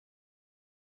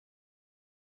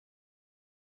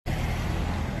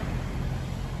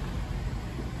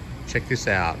check this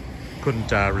out.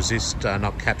 Couldn't resist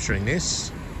not capturing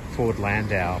this. Ford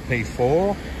Landau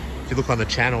P4. If you look on the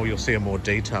channel, you'll see a more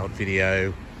detailed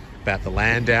video about the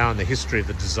Landau and the history of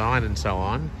the design and so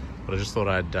on. But I just thought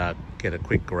I'd get a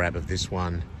quick grab of this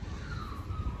one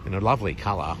in a lovely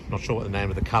colour. Not sure what the name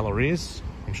of the colour is.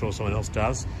 I'm sure someone else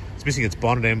does. It's missing its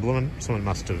bonnet emblem. Someone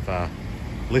must have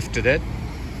lifted it.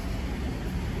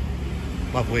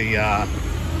 Lovely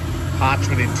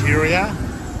parchment interior.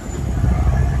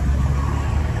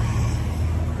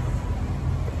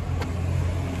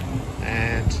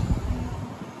 And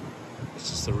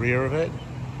this is the rear of it.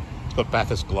 It's got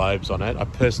Bathurst globes on it. I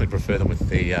personally prefer them with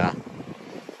the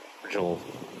original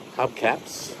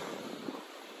hubcaps.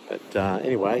 But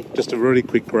anyway, just a really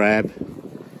quick grab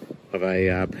of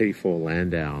a P4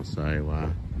 Landau.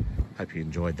 So hope you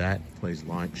enjoyed that. Please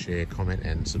like, share, comment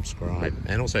and subscribe.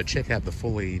 And also check out the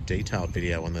fully detailed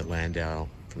video on the Landau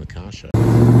from the car show.